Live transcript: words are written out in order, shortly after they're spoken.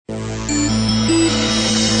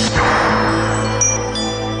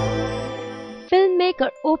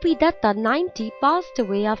filmmaker O.P.Dutta, 90, passed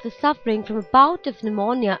away after suffering from a bout of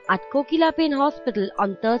pneumonia at Kokilaben Hospital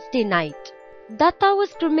on Thursday night. Dutta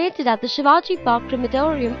was cremated at the Shivaji Park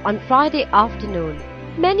crematorium on Friday afternoon.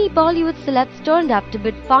 Many Bollywood celebs turned up to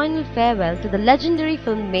bid final farewell to the legendary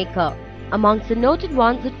filmmaker. Amongst the noted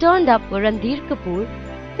ones who turned up were Ranbir Kapoor,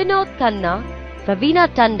 Vinod Khanna, Raveena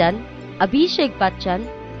Tandon, Abhishek Bachchan,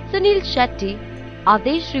 Sunil Shetty,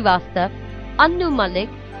 Adesh Srivastav, Annu Malik,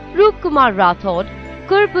 Roop Kumar Rathod,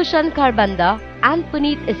 Gurbhushan Kharbanda and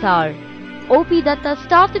Puneet Isar. O.P.Dutta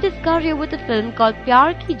started his career with a film called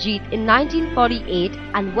Pyar Ki Jeet in 1948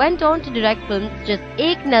 and went on to direct films such as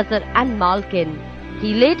Ek Nazar and Malkin.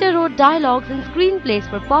 He later wrote dialogues and screenplays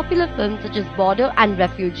for popular films such as Border and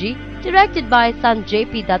Refugee, directed by his son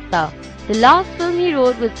j.p.dutta. The last film he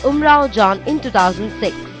wrote was Umrao Jaan in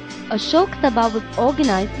 2006. A Shok Sabha was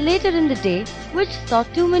organized later in the day which saw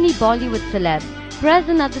too many Bollywood celebs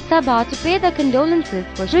present at the Sabha to pay their condolences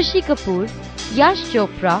for Rishi Kapoor, Yash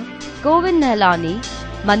Chopra, Govind Nihalani,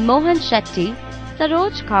 Manmohan Shetty,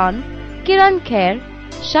 Saroj Khan, Kiran Kher,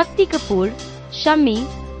 Shakti Kapoor, Shami,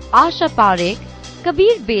 Asha Parekh,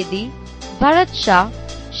 Kabir Bedi, Bharat Shah,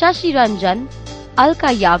 Shashi Ranjan,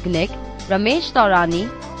 Alka Yagnik, Ramesh Taurani,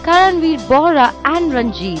 Karanveer Bohra and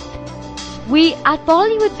Ranjit. We at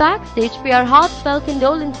Bollywood Backstage pay our heartfelt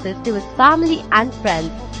condolences to his family and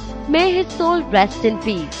friends. May his soul rest in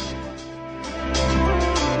peace.